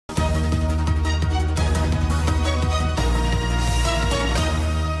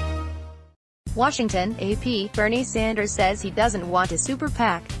Washington, AP, Bernie Sanders says he doesn't want a super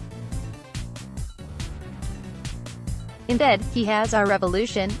PAC. Instead, he has Our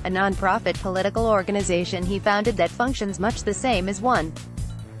Revolution, a non-profit political organization he founded that functions much the same as one.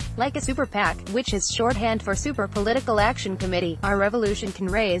 Like a super PAC, which is shorthand for Super Political Action Committee, Our Revolution can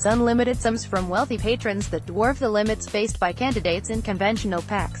raise unlimited sums from wealthy patrons that dwarf the limits faced by candidates in conventional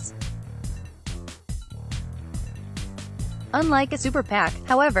PACs. Unlike a super PAC,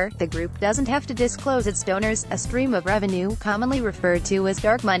 however, the group doesn't have to disclose its donors, a stream of revenue commonly referred to as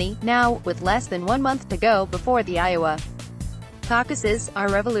dark money. Now, with less than 1 month to go before the Iowa caucuses, Our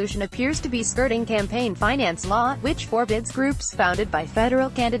Revolution appears to be skirting campaign finance law, which forbids groups founded by federal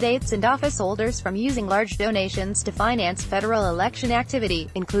candidates and office holders from using large donations to finance federal election activity,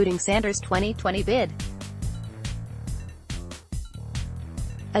 including Sanders' 2020 bid.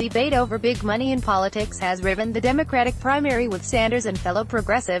 A debate over big money in politics has riven the Democratic primary with Sanders and fellow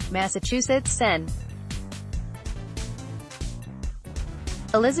progressive Massachusetts Sen.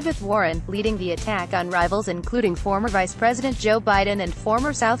 Elizabeth Warren, leading the attack on rivals including former Vice President Joe Biden and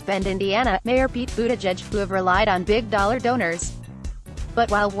former South Bend, Indiana, Mayor Pete Buttigieg, who have relied on big-dollar donors. But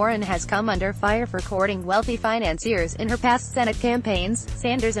while Warren has come under fire for courting wealthy financiers in her past Senate campaigns,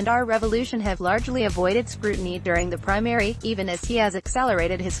 Sanders and Our Revolution have largely avoided scrutiny during the primary, even as he has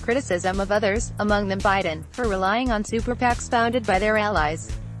accelerated his criticism of others, among them Biden, for relying on super PACs founded by their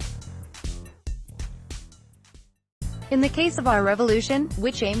allies. In the case of Our Revolution,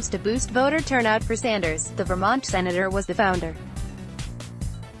 which aims to boost voter turnout for Sanders, the Vermont senator was the founder.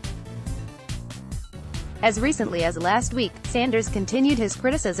 As recently as last week, Sanders continued his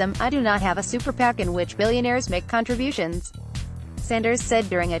criticism, "I do not have a super PAC in which billionaires make contributions," Sanders said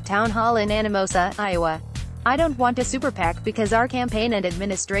during a town hall in Anamosa, Iowa. "I don't want a super PAC because our campaign and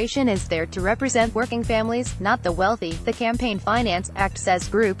administration is there to represent working families, not the wealthy." The Campaign Finance Act says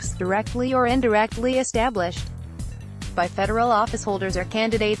groups, directly or indirectly established by federal office holders or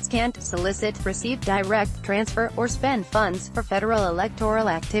candidates, can't solicit, receive, direct, transfer, or spend funds for federal electoral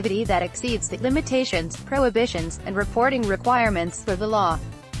activity that exceeds the limitations, prohibitions, and reporting requirements for the law.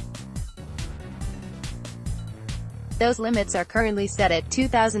 Those limits are currently set at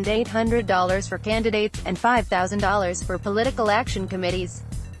 $2,800 for candidates, and $5,000 for political action committees.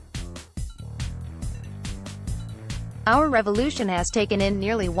 Our Revolution has taken in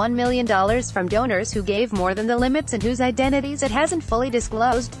nearly $1 million from donors who gave more than the limits and whose identities it hasn't fully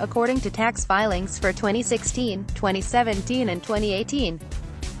disclosed, according to tax filings for 2016, 2017 and 2018.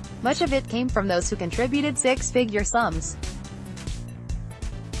 Much of it came from those who contributed six-figure sums.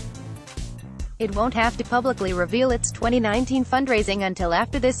 It won't have to publicly reveal its 2019 fundraising until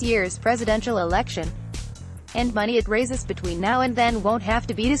after this year's presidential election. And money it raises between now and then won't have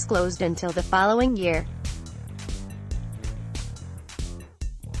to be disclosed until the following year.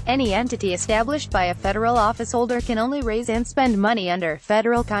 Any entity established by a federal officeholder can only raise and spend money under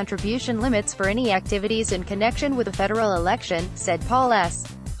federal contribution limits for any activities in connection with a federal election, said Paul S.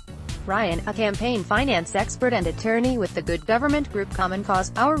 Ryan, a campaign finance expert and attorney with the good government group Common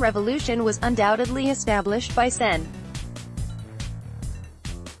Cause. Our Revolution was undoubtedly established by Sen.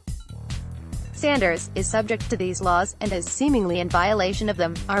 Sanders is subject to these laws, and is seemingly in violation of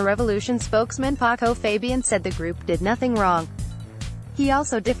them. Our Revolution spokesman Paco Fabian said the group did nothing wrong. He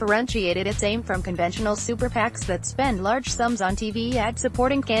also differentiated its aim from conventional super PACs that spend large sums on TV ads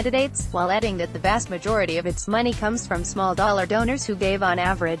supporting candidates, while adding that the vast majority of its money comes from small-dollar donors who gave on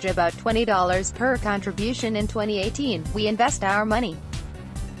average about $20 per contribution in 2018. "We invest our money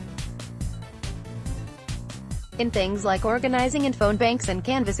in things like organizing and phone banks and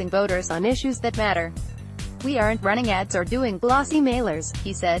canvassing voters on issues that matter. We aren't running ads or doing glossy mailers,"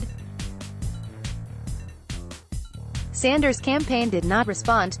 he said. Sanders' campaign did not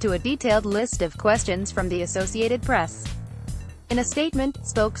respond to a detailed list of questions from the Associated Press. In a statement,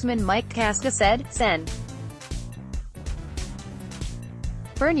 spokesman Mike Casca said, Sen.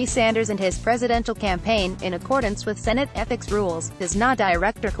 Bernie Sanders and his presidential campaign, in accordance with Senate ethics rules, does not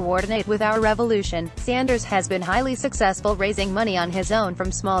direct or coordinate with Our Revolution. Sanders has been highly successful raising money on his own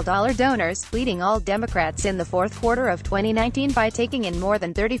from small-dollar donors, leading all Democrats in the fourth quarter of 2019 by taking in more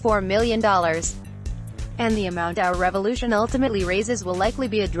than $34 million. And the amount Our Revolution ultimately raises will likely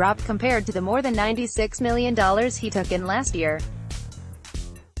be a drop compared to the more than $96 million he took in last year.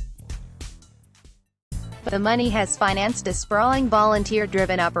 The money has financed a sprawling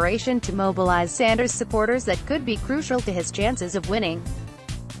volunteer-driven operation to mobilize Sanders supporters that could be crucial to his chances of winning.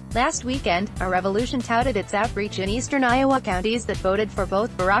 Last weekend, Our Revolution touted its outreach in eastern Iowa counties that voted for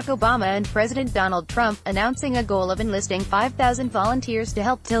both Barack Obama and President Donald Trump, announcing a goal of enlisting 5,000 volunteers to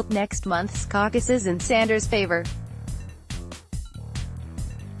help tilt next month's caucuses in Sanders' favor.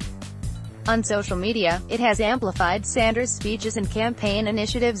 On social media, it has amplified Sanders' speeches and campaign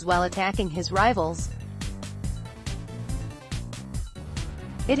initiatives while attacking his rivals.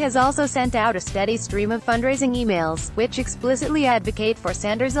 It has also sent out a steady stream of fundraising emails, which explicitly advocate for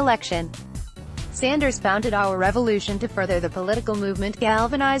Sanders' election. Sanders founded Our Revolution to further the political movement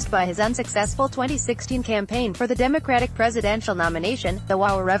galvanized by his unsuccessful 2016 campaign for the Democratic presidential nomination, though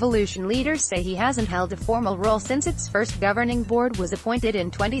Our Revolution leaders say he hasn't held a formal role since its first governing board was appointed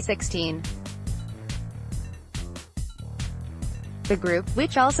in 2016. The group,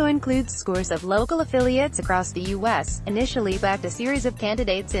 which also includes scores of local affiliates across the U.S., initially backed a series of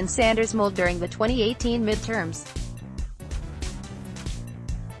candidates in Sanders' mold during the 2018 midterms.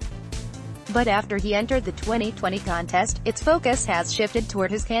 But after he entered the 2020 contest, its focus has shifted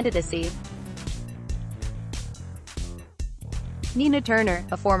toward his candidacy. Nina Turner,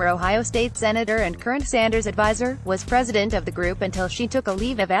 a former Ohio State senator and current Sanders advisor, was president of the group until she took a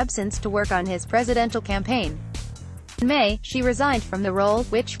leave of absence to work on his presidential campaign. In May, she resigned from the role,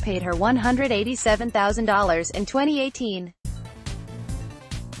 which paid her $187,000 in 2018.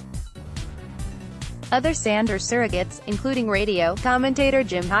 Other Sanders surrogates, including radio commentator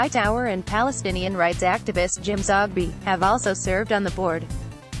Jim Hightower and Palestinian rights activist Jim Zogby, have also served on the board.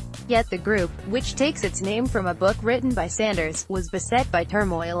 Yet the group, which takes its name from a book written by Sanders, was beset by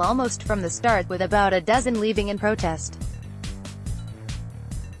turmoil almost from the start, with about a dozen leaving in protest.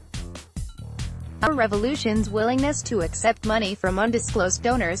 Our Revolution's willingness to accept money from undisclosed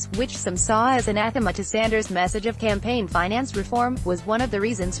donors, which some saw as anathema to Sanders' message of campaign finance reform, was one of the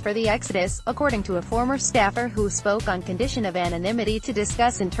reasons for the exodus, according to a former staffer who spoke on condition of anonymity to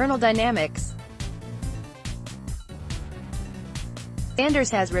discuss internal dynamics.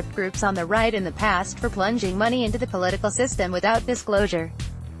 Sanders has ripped groups on the right in the past for plunging money into the political system without disclosure.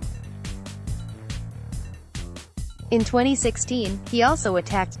 In 2016, he also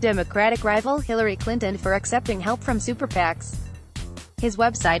attacked Democratic rival Hillary Clinton for accepting help from super PACs. His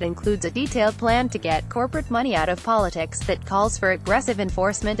website includes a detailed plan to get corporate money out of politics that calls for aggressive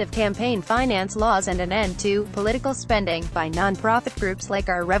enforcement of campaign finance laws and an end to political spending by nonprofit groups like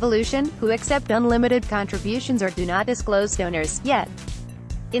Our Revolution, who accept unlimited contributions or do not disclose donors, yet.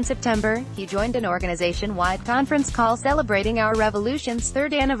 In September, he joined an organization-wide conference call celebrating Our Revolution's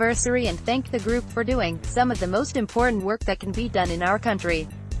third anniversary and thanked the group for doing some of the most important work that can be done in our country.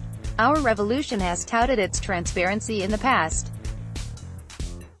 Our Revolution has touted its transparency in the past.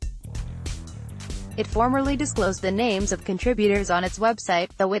 It formerly disclosed the names of contributors on its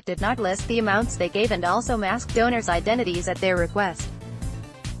website, though it did not list the amounts they gave and also masked donors' identities at their request.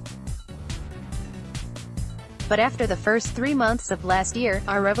 But after the first 3 months of last year,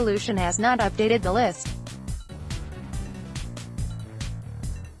 Our Revolution has not updated the list.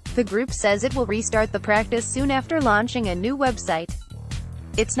 The group says it will restart the practice soon after launching a new website.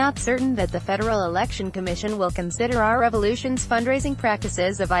 It's not certain that the Federal Election Commission will consider Our Revolution's fundraising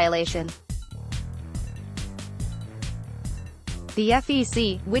practices a violation. The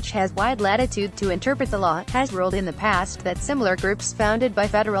FEC, which has wide latitude to interpret the law, has ruled in the past that similar groups founded by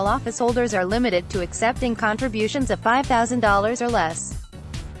federal office holders are limited to accepting contributions of $5,000 or less.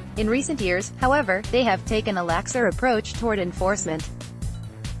 In recent years, however, they have taken a laxer approach toward enforcement.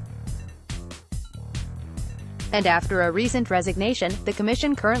 And after a recent resignation, the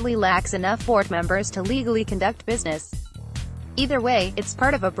commission currently lacks enough board members to legally conduct business. Either way, it's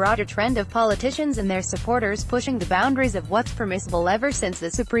part of a broader trend of politicians and their supporters pushing the boundaries of what's permissible ever since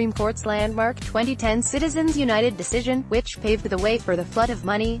the Supreme Court's landmark 2010 Citizens United decision, which paved the way for the flood of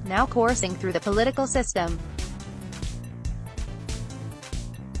money now coursing through the political system.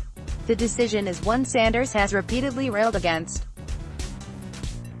 The decision is one Sanders has repeatedly railed against.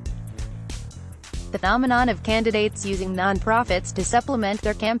 The phenomenon of candidates using non-profits to supplement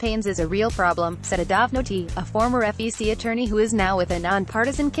their campaigns is a real problem, said Adav Noti, a former FEC attorney who is now with a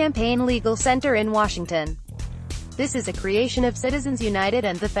nonpartisan campaign legal center in Washington. This is a creation of Citizens United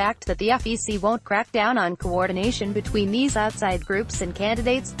and the fact that the FEC won't crack down on coordination between these outside groups and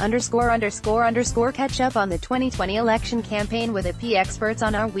candidates, ____ catch up on the 2020 election campaign with AP experts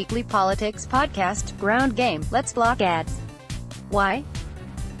on our weekly politics podcast, Ground Game. Let's block ads. Why?